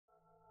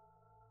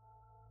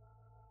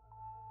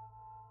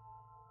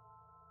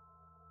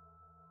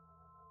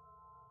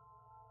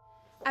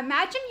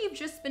Imagine you've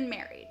just been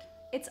married.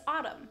 It's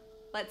autumn,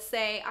 let's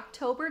say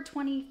October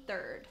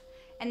 23rd,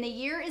 and the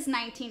year is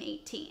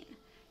 1918.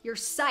 You're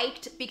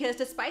psyched because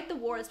despite the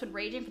war that's been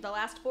raging for the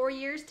last 4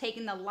 years,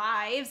 taking the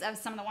lives of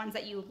some of the ones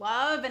that you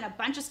love and a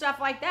bunch of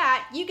stuff like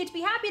that, you get to be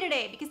happy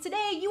today because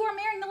today you are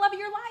marrying the love of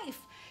your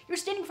life. You're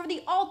standing before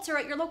the altar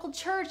at your local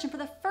church, and for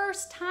the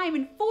first time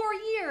in 4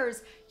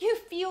 years, you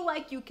feel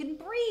like you can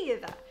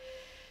breathe.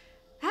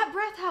 That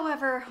breath,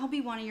 however, will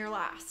be one of your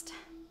last.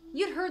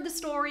 You'd heard the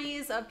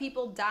stories of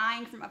people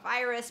dying from a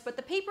virus, but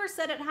the paper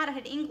said it hadn't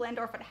hit England,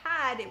 or if it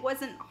had, it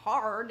wasn't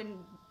hard and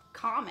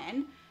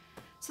common.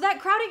 So that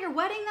crowd at your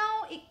wedding,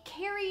 though, it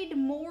carried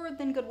more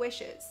than good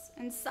wishes.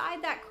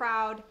 Inside that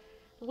crowd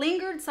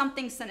lingered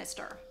something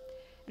sinister.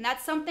 And that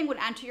something would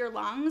enter your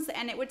lungs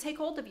and it would take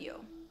hold of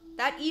you.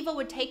 That evil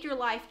would take your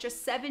life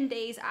just 7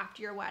 days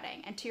after your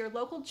wedding, and to your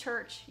local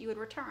church you would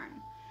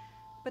return.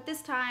 But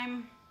this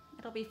time,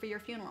 it'll be for your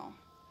funeral.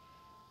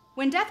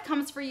 When death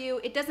comes for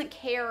you, it doesn't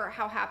care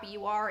how happy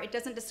you are, it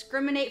doesn't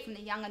discriminate from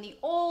the young and the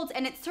old,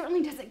 and it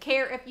certainly doesn't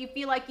care if you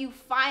feel like you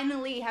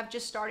finally have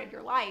just started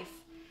your life.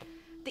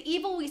 The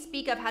evil we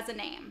speak of has a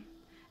name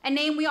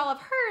we all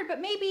have heard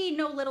but maybe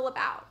know little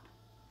about.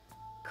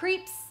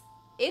 Creeps,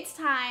 it's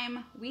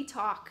time we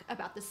talk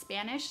about the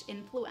Spanish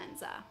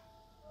influenza.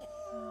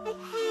 I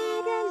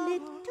had a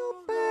little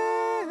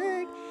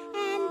bird,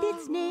 and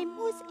its name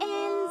was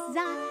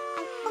Enza.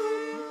 I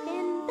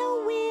opened the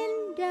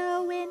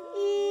window and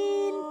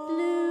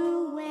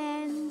influenza.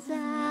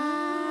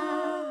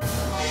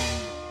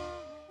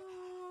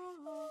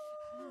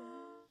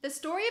 The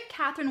story of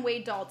Catherine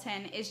Wade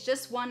Dalton is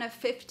just one of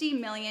 50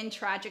 million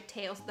tragic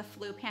tales the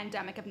flu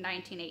pandemic of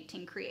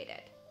 1918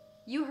 created.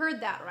 You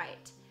heard that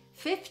right.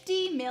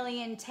 50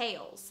 million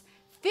tales.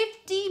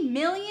 50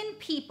 million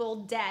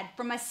people dead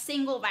from a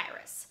single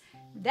virus.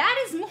 That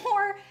is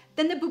more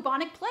than the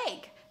bubonic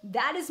plague.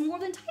 That is more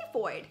than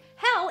typhoid.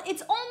 Hell,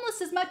 it's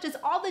almost as much as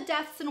all the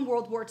deaths in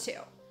World War II.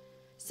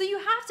 So you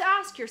have to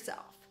ask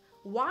yourself,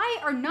 why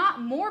are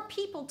not more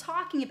people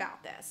talking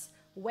about this?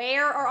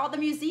 Where are all the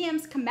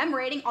museums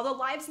commemorating all the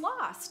lives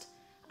lost?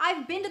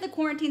 I've been to the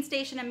quarantine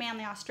station in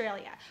Manly,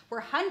 Australia,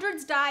 where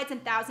hundreds died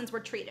and thousands were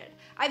treated.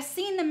 I've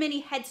seen the many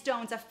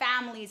headstones of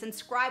families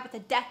inscribed with a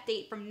death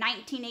date from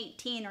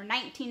 1918 or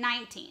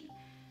 1919.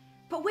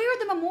 But where are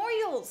the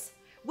memorials?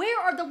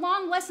 Where are the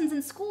long lessons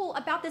in school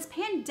about this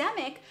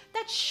pandemic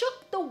that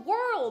shook the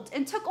world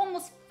and took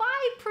almost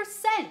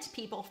 5%,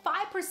 people,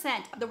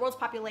 5% of the world's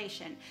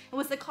population, and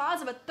was the cause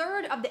of a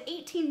third of the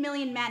 18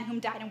 million men whom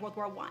died in World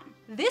War I?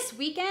 This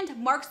weekend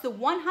marks the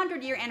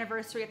 100-year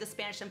anniversary of the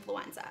Spanish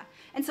influenza,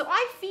 and so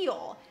I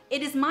feel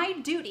it is my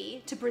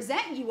duty to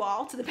present you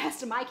all, to the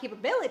best of my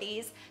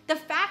capabilities, the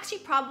facts you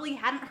probably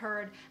hadn't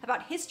heard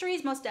about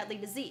history's most deadly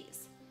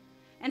disease.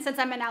 And since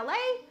I'm in LA,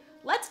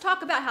 let's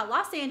talk about how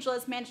Los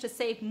Angeles managed to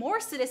save more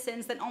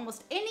citizens than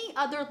almost any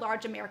other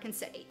large American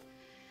city.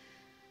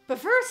 But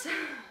first,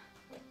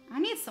 I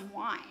need some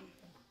wine.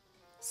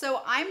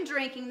 So I'm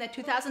drinking the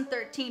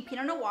 2013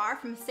 Pinot Noir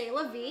from C'est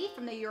La Vie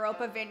from the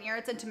Europa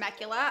Vineyards in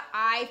Temecula.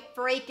 I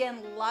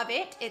freaking love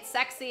it. It's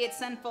sexy, it's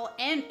sinful,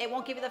 and it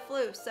won't give you the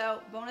flu,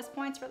 so bonus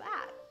points for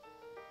that.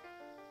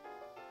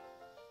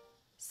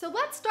 So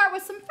let's start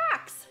with some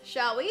facts,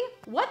 shall we?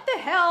 What the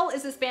hell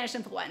is the Spanish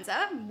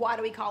influenza? Why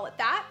do we call it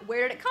that?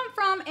 Where did it come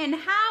from? And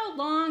how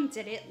long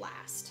did it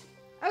last?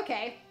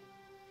 Okay,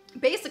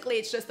 basically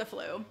it's just the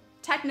flu.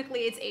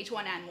 Technically it's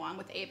H1N1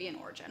 with avian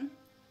origin.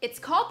 It's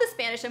called the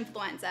Spanish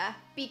influenza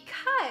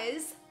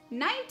because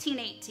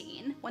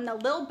 1918, when the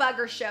little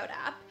bugger showed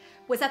up,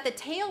 was at the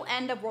tail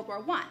end of World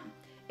War I.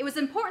 It was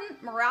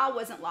important morale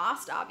wasn't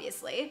lost,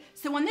 obviously,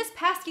 so when this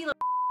pesky little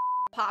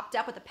popped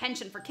up with a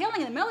penchant for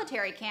killing in the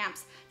military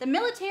camps, the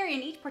military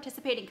in each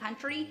participating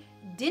country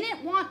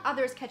didn't want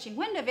others catching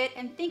wind of it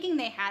and thinking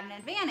they had an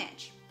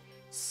advantage.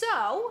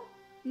 So,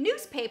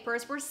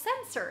 newspapers were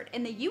censored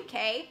in the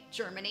UK,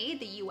 Germany,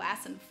 the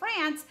US, and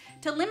France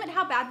to limit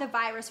how bad the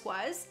virus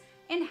was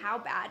and how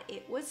bad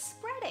it was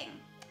spreading.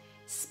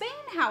 Spain,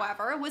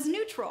 however, was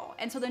neutral,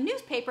 and so the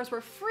newspapers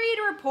were free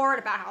to report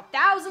about how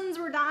thousands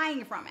were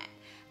dying from it.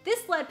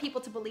 This led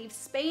people to believe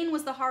Spain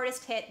was the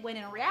hardest hit when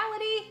in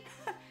reality,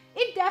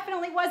 it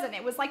definitely wasn't.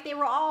 It was like they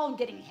were all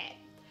getting hit.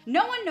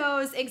 No one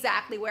knows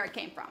exactly where it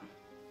came from.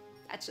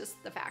 That's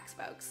just the facts,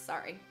 folks,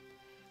 sorry.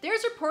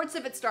 There's reports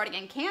of it starting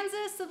in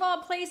Kansas, of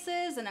all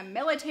places, and a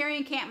military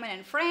encampment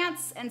in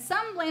France, and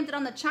some blamed it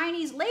on the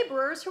Chinese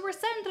laborers who were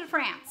sent to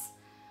France.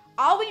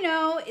 All we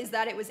know is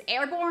that it was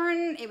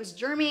airborne, it was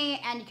germy,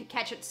 and you could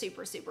catch it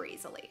super, super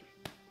easily.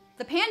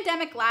 The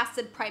pandemic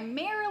lasted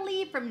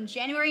primarily from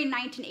January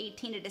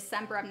 1918 to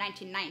December of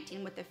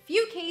 1919, with a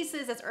few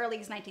cases as early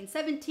as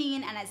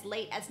 1917 and as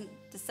late as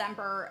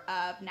December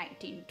of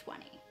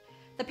 1920.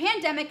 The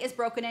pandemic is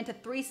broken into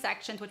 3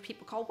 sections, which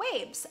people call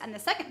waves, and the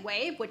second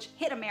wave, which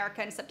hit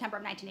America in September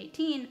of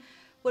 1918,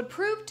 would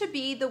prove to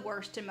be the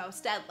worst and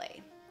most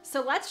deadly.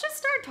 So let's just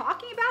start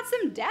talking about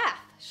some death,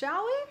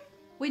 shall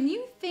we? When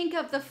you think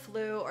of the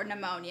flu or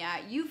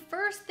pneumonia, you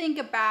first think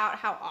about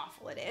how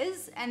awful it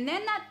is, and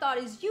then that thought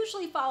is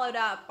usually followed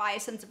up by a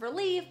sense of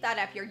relief that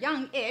if you're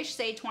young-ish,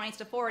 say 20s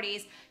to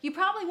 40s, you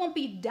probably won't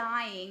be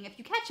dying if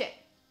you catch it.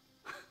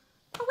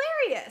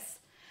 Hilarious!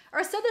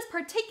 Or so this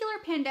particular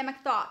pandemic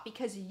thought,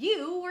 because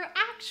you were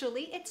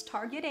actually its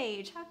target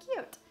age. How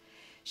cute.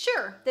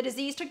 Sure, the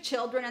disease took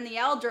children and the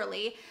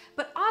elderly,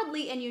 but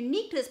oddly and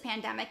unique to this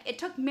pandemic, it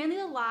took many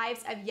of the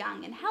lives of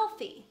young and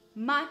healthy,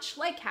 much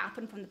like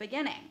Catherine from the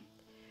beginning.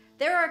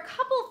 There are a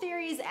couple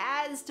theories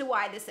as to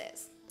why this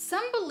is.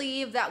 Some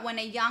believe that when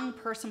a young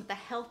person with a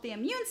healthy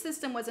immune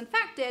system was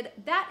infected,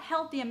 that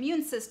healthy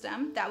immune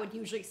system, that would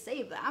usually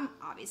save them,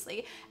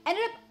 obviously,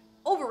 ended up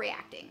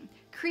overreacting,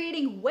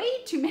 creating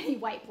way too many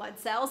white blood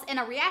cells in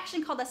a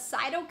reaction called a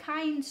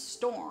cytokine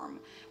storm,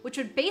 which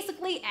would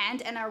basically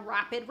end in a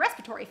rapid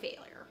respiratory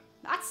failure.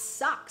 That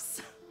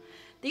sucks.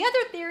 The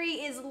other theory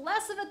is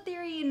less of a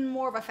theory and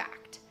more of a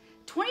fact.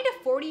 20 to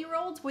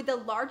 40-year-olds were the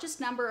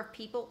largest number of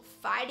people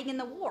fighting in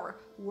the war,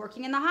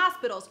 working in the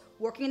hospitals,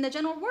 working in the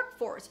general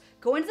workforce,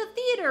 going to the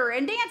theater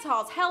and dance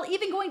halls, hell,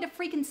 even going to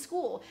freaking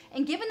school.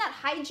 And given that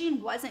hygiene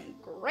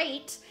wasn't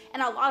great,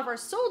 and a lot of our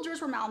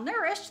soldiers were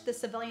malnourished, the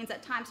civilians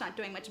at times not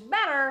doing much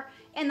better,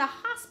 and the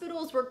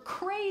hospitals were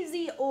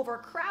crazy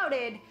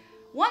overcrowded,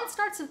 one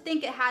starts to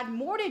think it had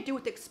more to do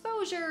with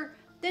exposure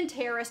than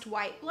terrorist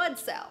white blood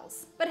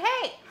cells. But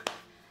hey,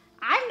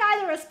 I'm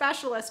neither a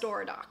specialist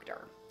or a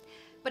doctor.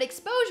 But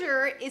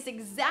exposure is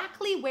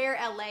exactly where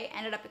LA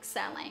ended up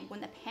excelling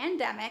when the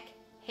pandemic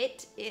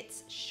hit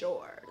its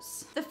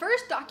shores. The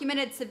first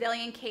documented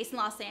civilian case in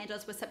Los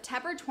Angeles was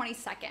September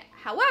 22nd.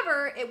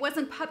 However, it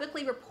wasn't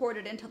publicly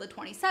reported until the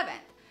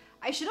 27th.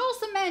 I should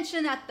also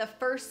mention that the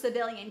first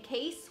civilian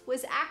case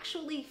was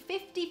actually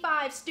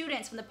 55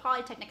 students from the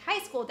Polytechnic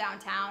High School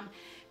downtown,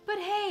 but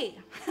hey,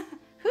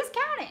 who's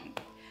counting?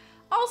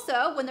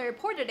 Also, when they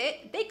reported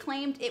it, they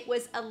claimed it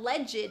was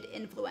alleged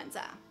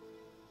influenza.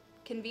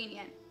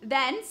 Convenient.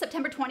 Then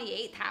September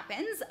 28th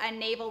happens, a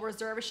naval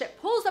reserve ship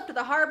pulls up to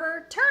the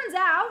harbor. Turns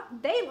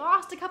out they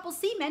lost a couple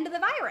seamen to the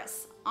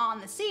virus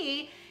on the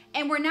sea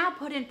and were now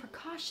put in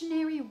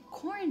precautionary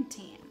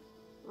quarantine.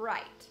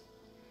 Right.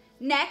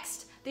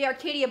 Next, the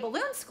Arcadia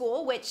Balloon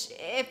School, which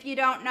if you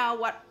don't know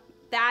what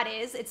that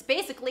is, it's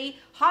basically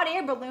hot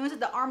air balloons that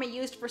the Army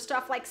used for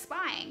stuff like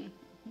spying.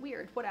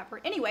 Weird,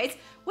 whatever. Anyways,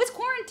 was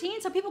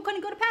quarantined so people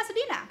couldn't go to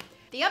Pasadena.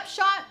 The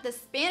upshot, the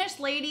Spanish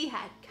lady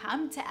had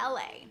come to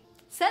LA.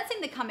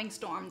 Sensing the coming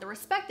storm, the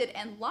respected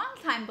and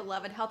longtime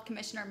beloved Health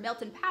Commissioner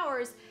Milton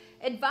Powers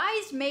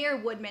advised Mayor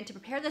Woodman to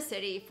prepare the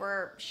city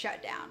for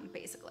shutdown,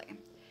 basically.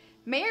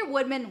 Mayor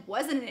Woodman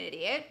wasn't an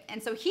idiot,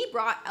 and so he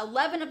brought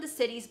 11 of the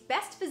city's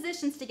best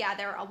physicians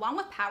together along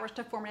with Powers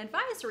to form an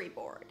advisory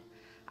board.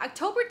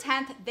 October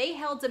 10th, they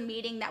held a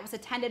meeting that was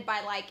attended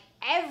by like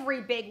every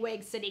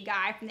bigwig city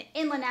guy from the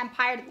Inland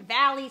Empire to the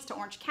Valleys to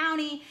Orange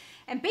County,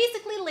 and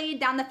basically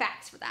laid down the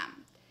facts for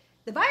them.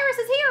 The virus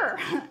is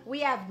here.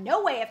 We have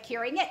no way of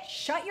curing it.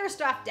 Shut your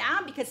stuff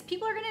down because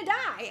people are gonna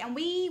die and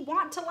we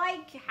want to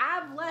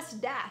have less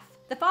death.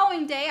 The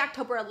following day,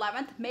 October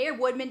 11th, Mayor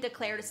Woodman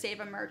declared a state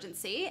of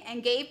emergency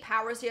and gave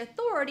Powers the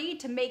authority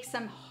to make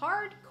some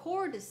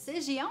hardcore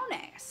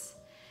decisiones.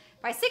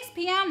 By 6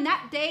 p.m.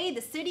 that day,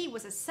 the city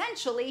was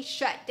essentially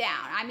shut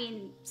down. I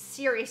mean,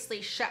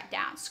 seriously shut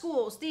down.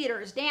 Schools,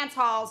 theaters, dance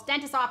halls,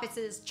 dentist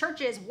offices,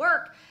 churches,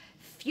 work,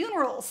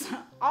 funerals,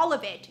 all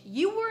of it.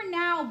 You were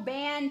now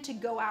banned to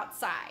go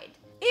outside.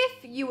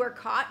 If you were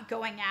caught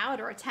going out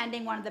or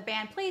attending one of the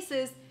banned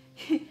places,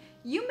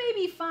 you may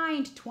be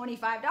fined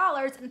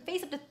 $25 and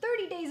face up to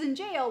 30 days in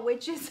jail,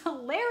 which is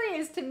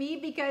hilarious to me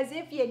because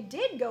if you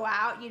did go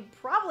out, you'd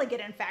probably get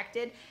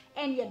infected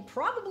and you'd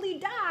probably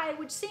die,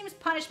 which seems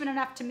punishment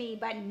enough to me,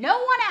 but no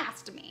one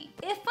asked me.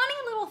 A funny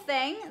little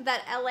thing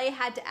that LA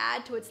had to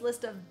add to its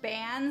list of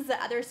bans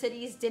that other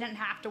cities didn't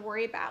have to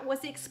worry about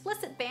was the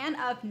explicit ban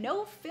of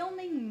no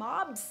filming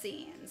mob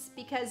scenes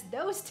because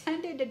those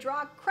tended to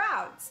draw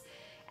crowds.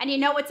 And you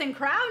know what's in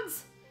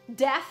crowds?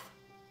 Death.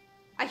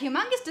 A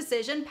humongous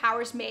decision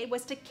Powers made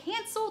was to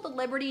cancel the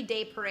Liberty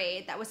Day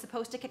Parade that was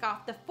supposed to kick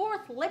off the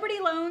 4th Liberty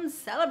Loan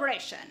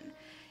celebration.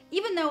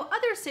 Even though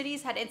other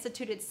cities had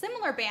instituted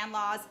similar ban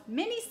laws,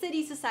 many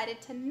cities decided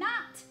to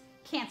not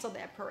cancel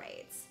their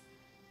parades.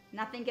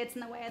 Nothing gets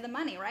in the way of the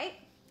money, right?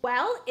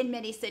 Well, in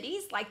many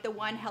cities, like the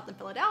one held in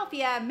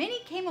Philadelphia, many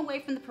came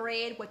away from the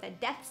parade with a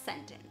death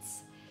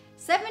sentence.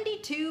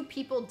 72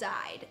 people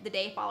died the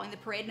day following the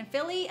parade in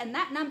Philly, and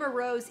that number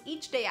rose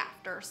each day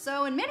after.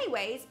 So in many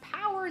ways,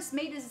 Powers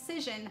made a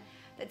decision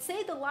that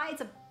saved the lives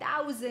of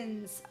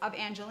thousands of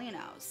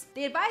Angelenos.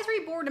 The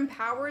advisory board and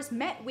Powers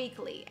met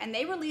weekly, and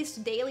they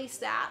released daily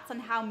stats on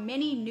how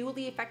many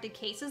newly affected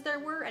cases there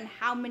were and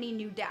how many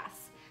new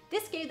deaths.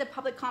 This gave the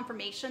public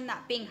confirmation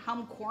that being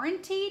home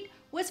quarantined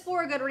was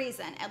for a good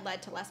reason and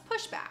led to less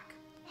pushback.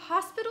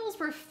 Hospitals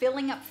were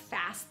filling up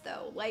fast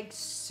though, like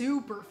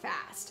super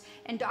fast,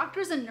 and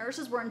doctors and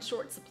nurses were in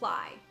short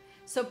supply.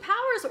 So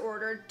Powers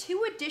ordered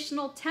 2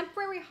 additional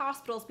temporary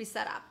hospitals be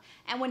set up,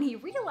 and when he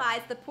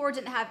realized the poor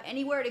didn't have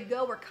anywhere to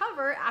go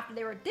recover after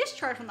they were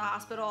discharged from the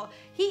hospital,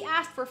 he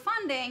asked for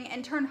funding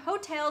and turned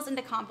hotels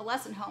into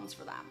convalescent homes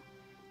for them.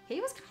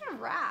 He was kind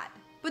of rad.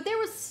 But there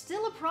was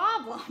still a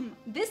problem.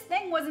 This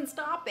thing wasn't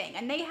stopping,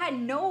 and they had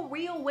no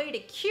real way to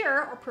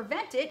cure or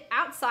prevent it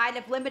outside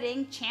of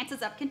limiting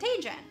chances of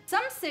contagion.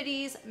 Some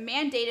cities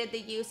mandated the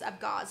use of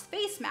gauze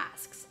face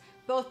masks.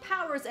 Both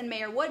Powers and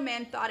Mayor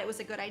Woodman thought it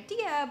was a good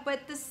idea,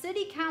 but the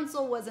city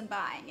council wasn't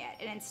buying it,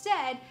 and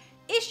instead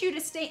issued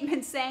a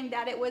statement saying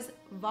that it was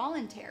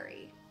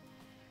voluntary.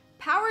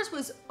 Powers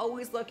was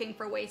always looking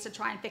for ways to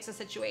try and fix the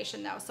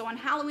situation though, so on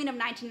Halloween of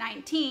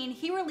 1919,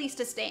 he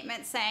released a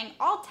statement saying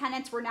all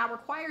tenants were now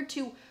required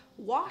to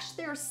wash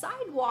their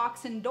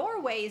sidewalks and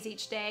doorways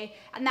each day,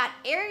 and that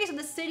areas of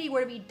the city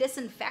were to be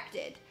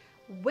disinfected.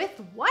 With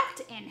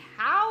what and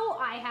how,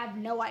 I have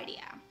no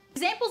idea.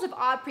 Examples of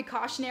odd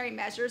precautionary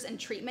measures and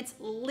treatments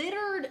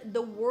littered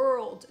the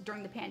world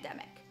during the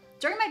pandemic.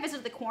 During my visit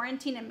to the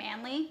quarantine in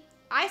Manly,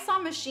 I saw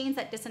machines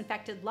that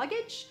disinfected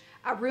luggage,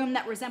 a room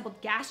that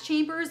resembled gas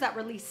chambers that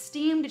released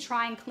steam to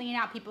try and clean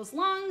out people's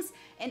lungs,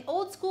 and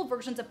old school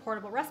versions of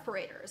portable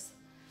respirators.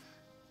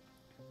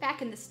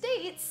 Back in the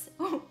States,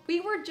 we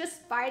were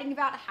just fighting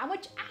about how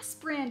much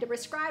aspirin to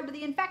prescribe to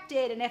the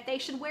infected and if they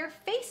should wear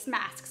face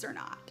masks or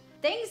not.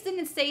 Things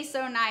didn't stay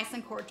so nice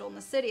and cordial in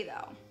the city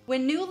though.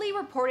 When newly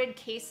reported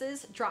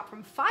cases dropped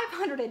from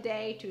 500 a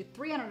day to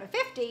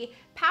 350,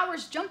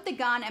 Powers jumped the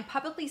gun and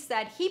publicly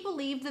said he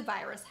believed the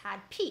virus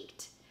had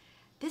peaked.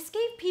 This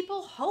gave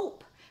people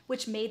hope,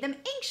 which made them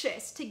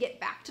anxious to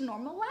get back to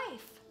normal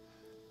life.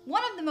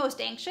 One of the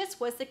most anxious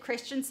was the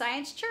Christian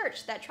Science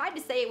Church that tried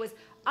to say it was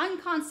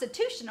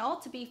unconstitutional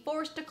to be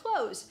forced to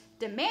close,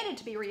 demanded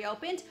to be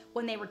reopened.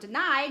 When they were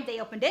denied, they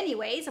opened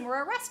anyways and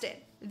were arrested.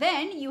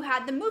 Then you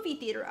had the movie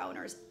theater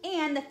owners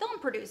and the film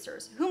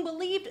producers who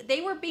believed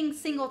they were being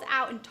singled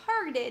out and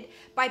targeted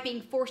by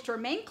being forced to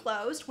remain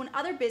closed when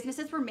other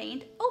businesses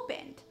remained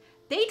opened.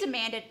 They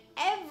demanded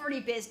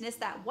every business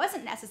that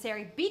wasn't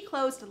necessary be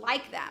closed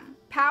like them.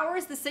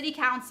 Powers, the city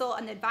council,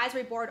 and the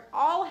advisory board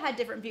all had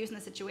different views in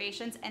the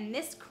situations, and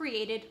this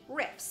created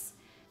rifts.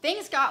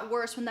 Things got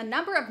worse when the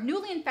number of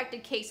newly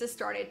infected cases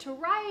started to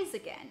rise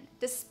again.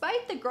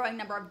 Despite the growing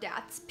number of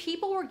deaths,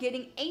 people were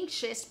getting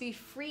anxious to be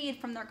freed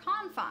from their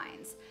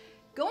confines.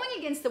 Going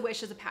against the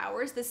wishes of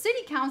Powers, the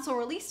city council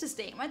released a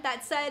statement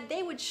that said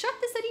they would shut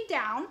the city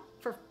down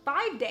for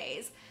 5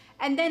 days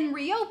and then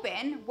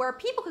reopen where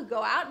people could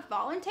go out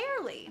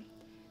voluntarily.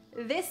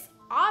 This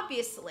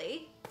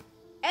obviously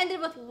ended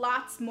with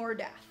lots more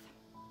death.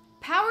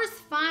 Powers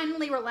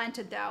finally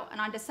relented though,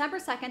 and on December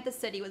 2nd, the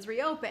city was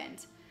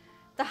reopened.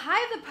 The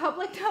high of the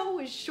public though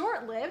was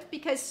short-lived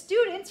because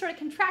students started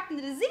contracting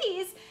the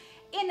disease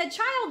and the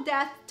child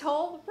death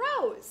toll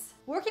rose.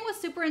 Working with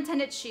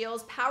Superintendent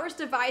Shields, Powers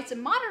devised a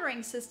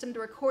monitoring system to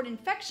record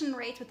infection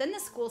rates within the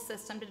school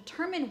system to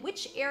determine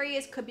which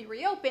areas could be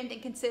reopened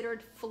and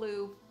considered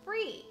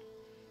flu-free.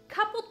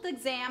 Coupled with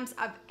exams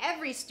of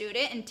every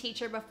student and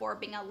teacher before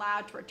being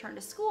allowed to return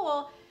to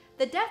school,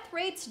 the death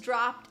rates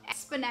dropped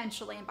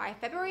exponentially, and by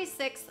February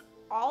 6th,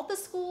 all the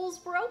schools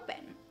were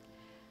open.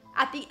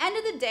 At the end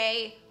of the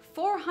day,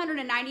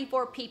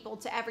 494 people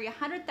to every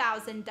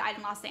 100,000 died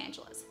in Los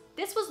Angeles.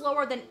 This was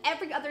lower than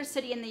every other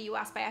city in the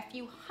US by a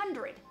few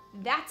hundred.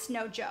 That's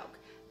no joke.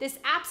 This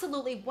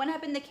absolutely wouldn't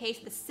have been the case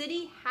if the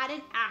city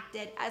hadn't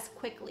acted as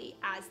quickly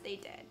as they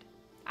did.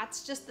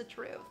 That's just the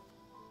truth.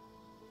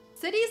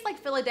 Cities like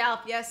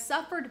Philadelphia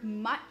suffered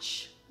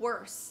much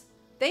worse.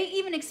 They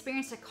even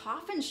experienced a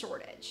coffin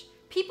shortage.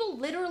 People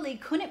literally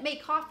couldn't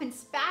make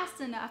coffins fast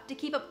enough to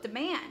keep up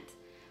demand.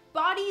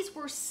 Bodies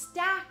were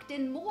stacked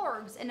in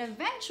morgues and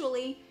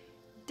eventually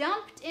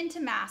dumped into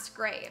mass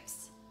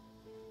graves.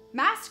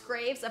 Mass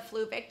graves of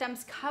flu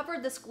victims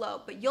covered this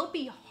globe, but you'll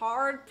be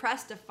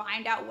hard-pressed to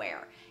find out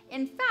where.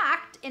 In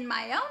fact, in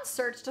my own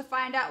search to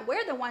find out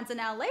where the ones in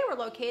LA were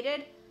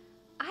located,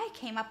 I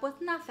came up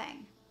with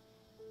nothing.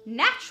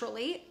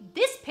 Naturally,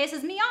 this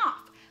pisses me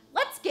off.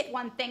 Let's get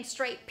one thing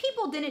straight.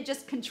 People didn't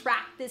just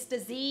contract this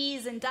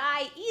disease and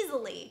die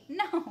easily.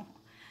 No.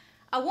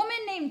 A woman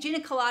named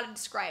Gina Colada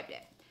described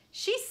it.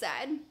 She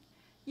said,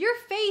 "Your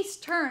face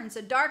turns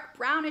a dark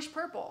brownish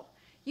purple.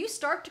 You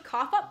start to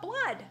cough up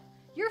blood.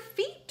 Your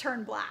feet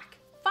turn black.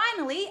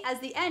 Finally, as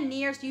the end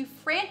nears, you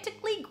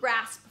frantically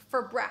grasp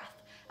for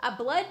breath. A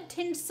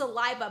blood-tinged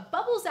saliva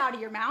bubbles out of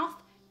your mouth.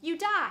 You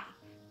die.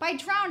 By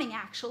drowning,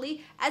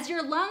 actually, as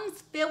your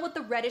lungs fill with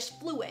the reddish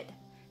fluid.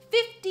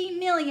 50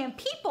 million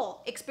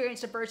people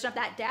experienced a version of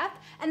that death,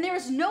 and there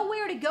is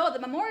nowhere to go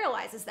that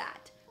memorializes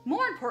that.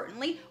 More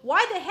importantly,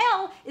 why the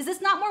hell is this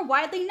not more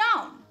widely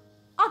known?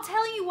 I'll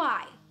tell you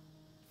why.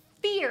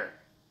 Fear.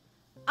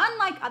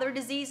 Unlike other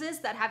diseases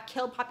that have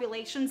killed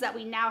populations that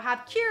we now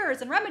have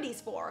cures and remedies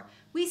for,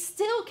 we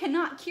still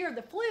cannot cure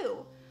the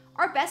flu.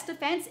 Our best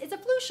defense is a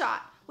flu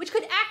shot, which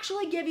could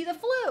actually give you the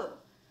flu.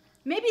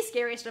 Maybe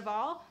scariest of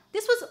all,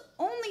 this was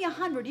only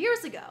 100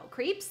 years ago,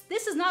 creeps.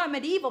 This is not a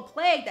medieval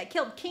plague that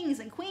killed kings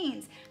and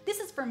queens. This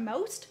is for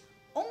most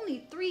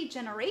only 3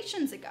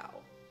 generations ago.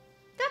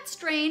 That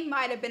strain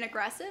might have been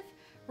aggressive.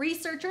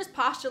 Researchers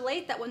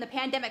postulate that when the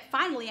pandemic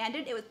finally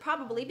ended, it was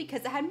probably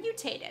because it had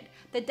mutated,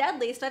 the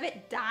deadliest of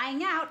it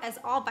dying out as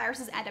all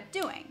viruses end up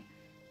doing.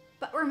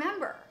 But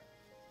remember,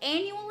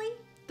 annually,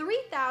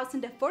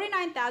 3,000 to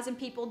 49,000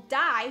 people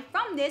die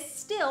from this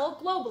still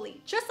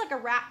globally. Just like a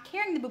rat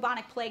carrying the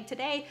bubonic plague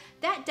today,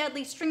 that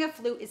deadly string of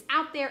flu is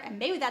out there, and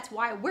maybe that's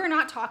why we're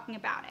not talking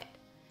about it.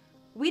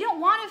 We don't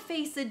want to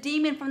face a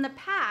demon from the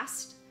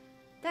past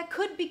that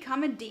could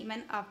become a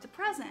demon of the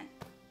present.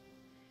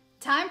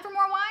 Time for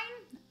more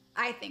wine?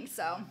 I think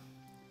so.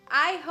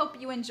 I hope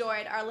you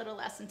enjoyed our little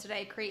lesson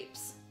today,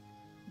 creeps.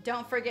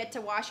 Don't forget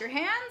to wash your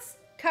hands,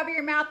 cover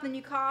your mouth when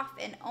you cough,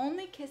 and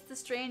only kiss the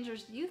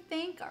strangers you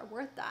think are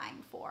worth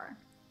dying for.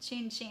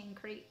 Chin chin,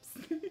 creeps.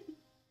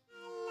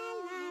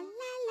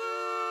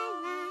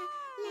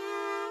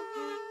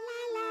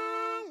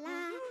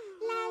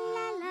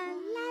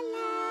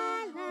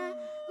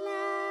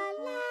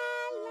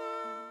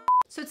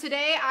 So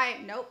today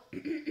nope.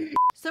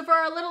 So for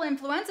our little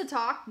influenza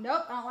talk,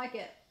 nope, I don't like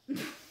it.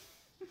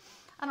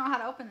 I don't know how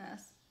to open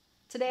this.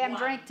 Today I'm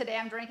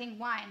drinking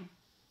wine.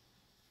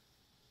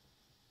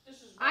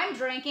 I'm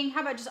drinking.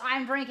 How about just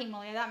I'm drinking,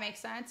 Malia? That makes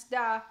sense.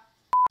 Duh.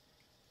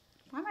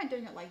 Why am I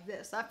doing it like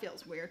this? That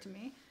feels weird to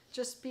me.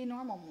 Just be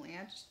normal,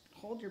 Malia. Just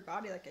hold your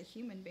body like a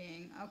human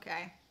being.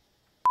 Okay.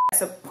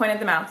 So point at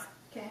the mouth.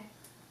 Okay.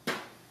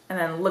 And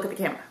then look at the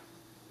camera.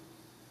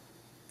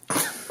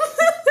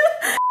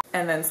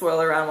 And then swirl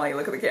around while you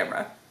look at the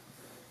camera.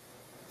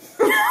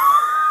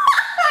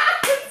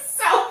 It's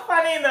so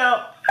funny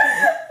though.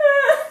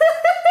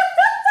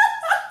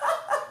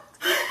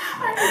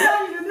 I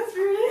forgot you did this,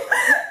 Rudy.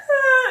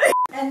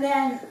 And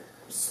then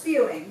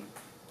spewing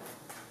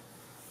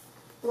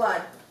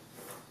blood.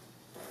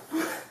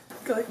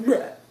 Go like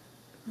that.